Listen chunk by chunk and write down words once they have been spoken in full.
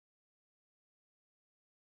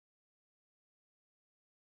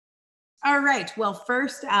All right. Well,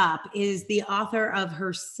 first up is the author of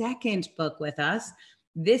her second book with us.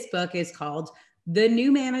 This book is called The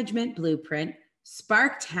New Management Blueprint: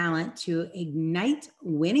 Spark Talent to Ignite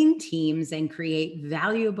Winning Teams and Create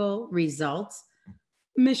Valuable Results.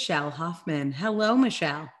 Michelle Hoffman. Hello,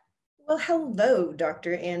 Michelle. Well, hello,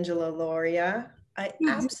 Dr. Angela Lauria. I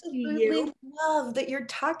Good to see absolutely you. love that you're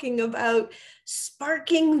talking about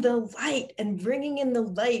sparking the light and bringing in the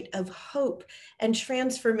light of hope and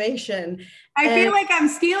transformation. I feel And like I'm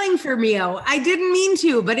stealing from you. I didn't mean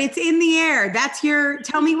to, but it's in the air.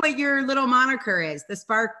 Tell me what your little moniker is. The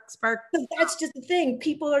spark. that's just the thing.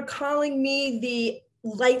 People are calling me the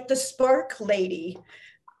light the spark lady.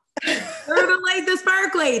 You're the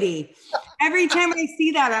spark lady. Every time I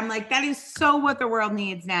see that, I'm like, that is so what the world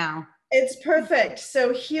needs now. It's perfect.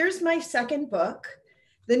 So here's my second book,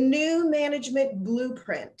 The New Management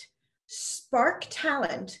Blueprint: Spark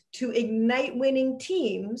Talent to Ignite Winning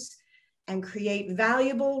Teams and Create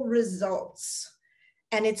Valuable Results.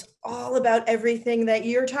 And it's all about everything that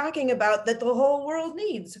you're talking about that the whole world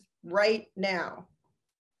needs right now.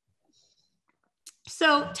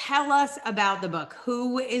 So tell us about the book.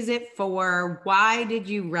 Who is it for? Why did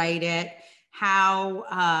you write it? How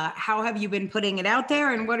have you been putting it out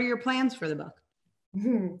there? And what are your plans for the book?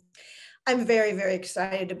 I'm very, very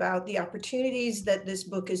excited about the opportunities that this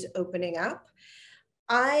book is opening up.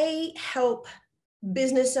 I help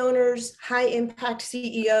business owners, high impact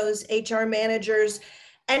CEOs, HR managers,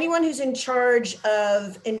 anyone who's in charge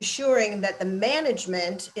of ensuring that the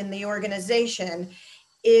management in the organization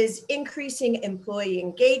is increasing employee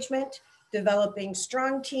engagement, developing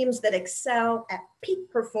strong teams that excel at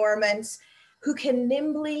peak performance, who can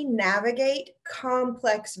nimbly navigate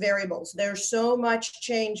complex variables. There's so much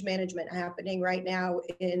change management happening right now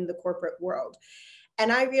in the corporate world.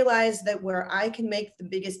 And I realized that where I can make the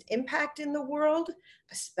biggest impact in the world,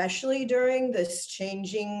 especially during this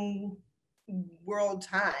changing world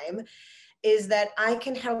time, is that I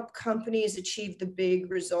can help companies achieve the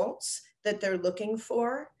big results that they're looking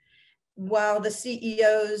for, while the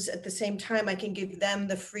CEOs at the same time, I can give them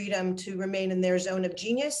the freedom to remain in their zone of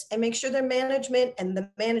genius and make sure their management and the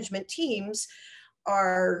management teams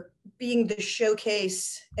are being the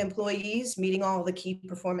showcase employees, meeting all the key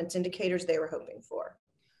performance indicators they were hoping for.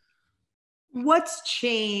 What's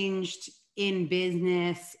changed in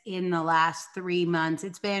business in the last 3 months?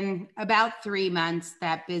 It's been about 3 months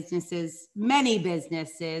that many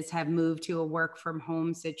businesses have moved to a work from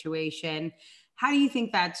home situation. How do you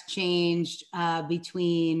think that's changed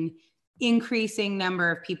between increasing number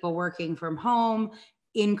of people working from home,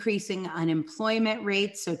 increasing unemployment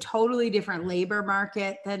rates, so totally different labor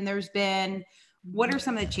market than there's been? What are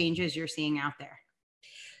some of the changes you're seeing out there?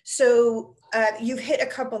 So you've hit a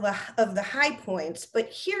couple of the high points, but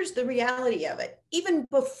here's the reality of it. Even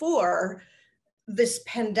before this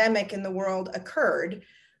pandemic in the world occurred,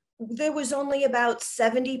 there was only about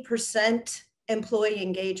 70% employee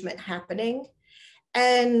engagement happening.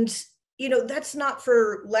 And, that's not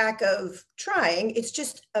for lack of trying. It's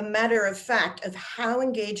just a matter of fact of how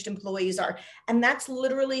engaged employees are. And that's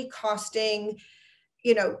literally costing,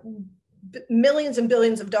 millions and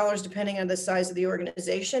billions of dollars, depending on the size of the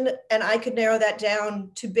organization. And I could narrow that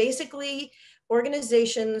down to basically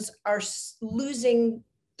organizations are losing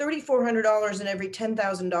 $3,400 in every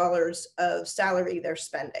 $10,000 of salary they're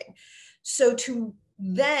spending. So to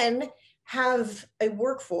then have a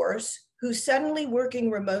workforce who's suddenly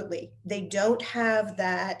working remotely, they don't have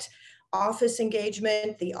that office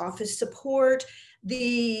engagement, the office support,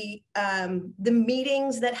 the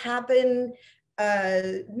meetings that happen,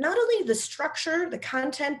 not only the structure, the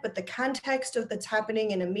content, but the context of that's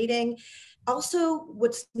happening in a meeting. Also,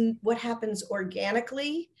 what happens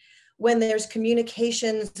organically when there's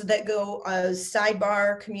communications that go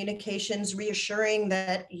sidebar communications, reassuring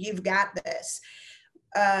that you've got this.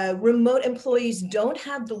 Remote employees don't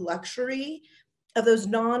have the luxury of those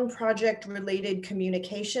non-project related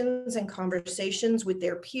communications and conversations with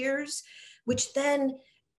their peers, which then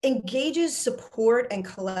engages support and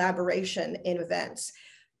collaboration in events.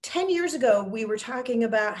 10 years ago, we were talking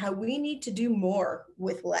about how we need to do more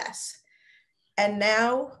with less. And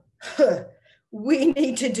now we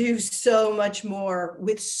need to do so much more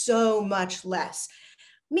with so much less.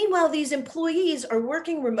 Meanwhile, these employees are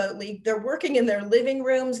working remotely. They're working in their living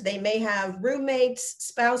rooms. They may have roommates,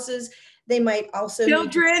 spouses. They might also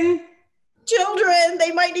children.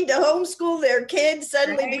 They might need to homeschool their kids,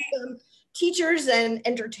 suddenly become teachers and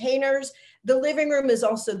entertainers. The living room is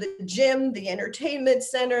also the gym, the entertainment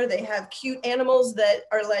center. They have cute animals that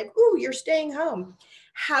are like, ooh, you're staying home.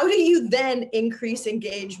 How do you then increase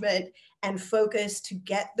engagement and focus to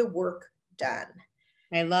get the work done?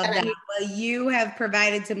 I love that. Well, you have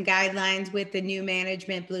provided some guidelines with the new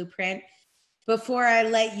management blueprint. Before I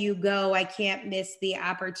let you go, I can't miss the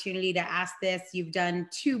opportunity to ask this. You've done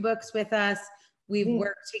 2 books with us. We've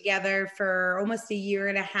worked together for almost a year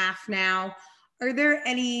and a half now. Are there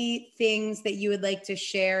any things that you would like to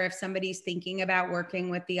share if somebody's thinking about working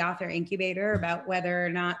with the author incubator, about whether or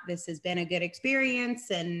not this has been a good experience,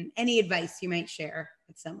 and any advice you might share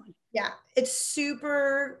with someone? Yeah, it's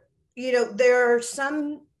super, there are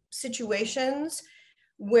some situations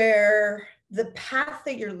where the path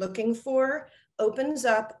that you're looking for opens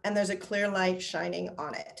up and there's a clear light shining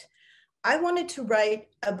on it. I wanted to write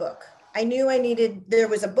a book. I knew there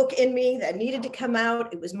was a book in me that needed to come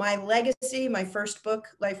out. It was my legacy, my first book,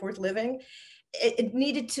 Life Worth Living. It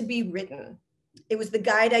needed to be written. It was the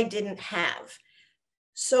guide I didn't have.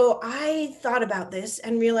 So I thought about this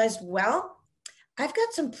and realized, well, I've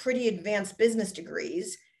got some pretty advanced business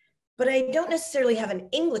degrees, but I don't necessarily have an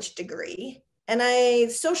English degree.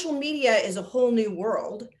 And social media is a whole new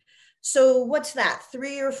world. So what's that?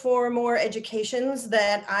 3 or 4 more educations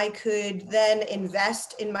that I could then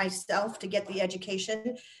invest in myself to get the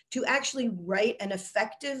education to actually write an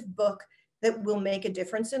effective book that will make a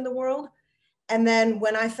difference in the world. And then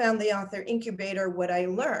when I found the author incubator, what I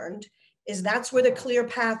learned is that's where the clear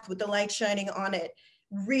path with the light shining on it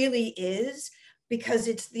really is, because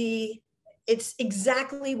it's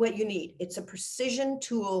exactly what you need. It's a precision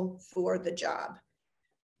tool for the job.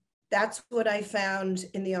 That's what I found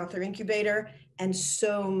in the author incubator, and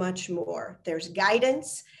so much more. There's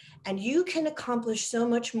guidance, and you can accomplish so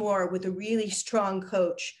much more with a really strong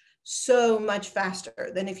coach so much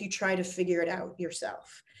faster than if you try to figure it out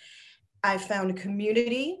yourself. I found a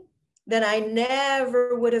community that I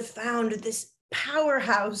never would have found, this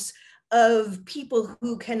powerhouse of people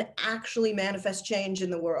who can actually manifest change in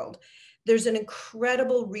the world. There's an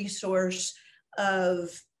incredible resource of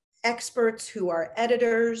experts who are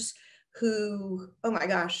editors who, oh my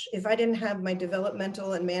gosh, if I didn't have my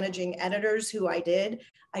developmental and managing editors who I did.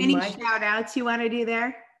 Any shout outs you want to do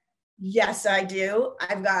there? Yes, I do.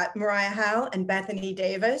 I've got Mariah Howe and Bethany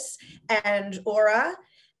Davis and Aura.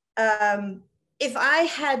 If I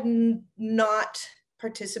had not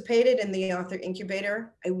participated in the author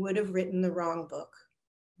incubator, I would have written the wrong book.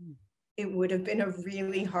 It would have been a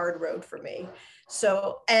really hard road for me.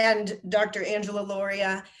 So, and Dr. Angela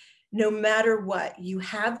Loria, no matter what, you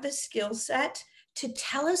have the skill set to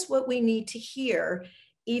tell us what we need to hear,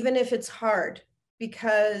 even if it's hard,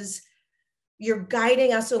 because you're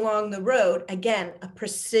guiding us along the road. Again, a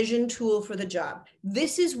precision tool for the job.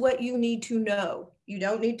 This is what you need to know. You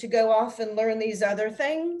don't need to go off and learn these other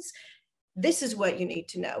things. This is what you need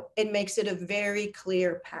to know. It makes it a very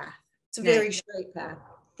clear path. It's a very straight path.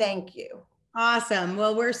 Thank you. Awesome.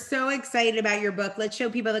 Well, we're so excited about your book. Let's show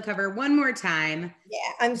people the cover one more time.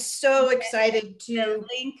 Yeah, I'm so excited to. The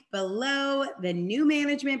link below, the new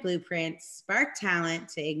management blueprint, spark talent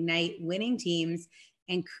to ignite winning teams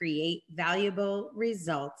and create valuable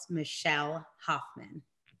results. Michelle Hoffman.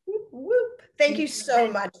 Whoop, whoop. Thank you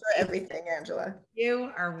so much for everything, Angela.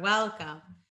 You are welcome.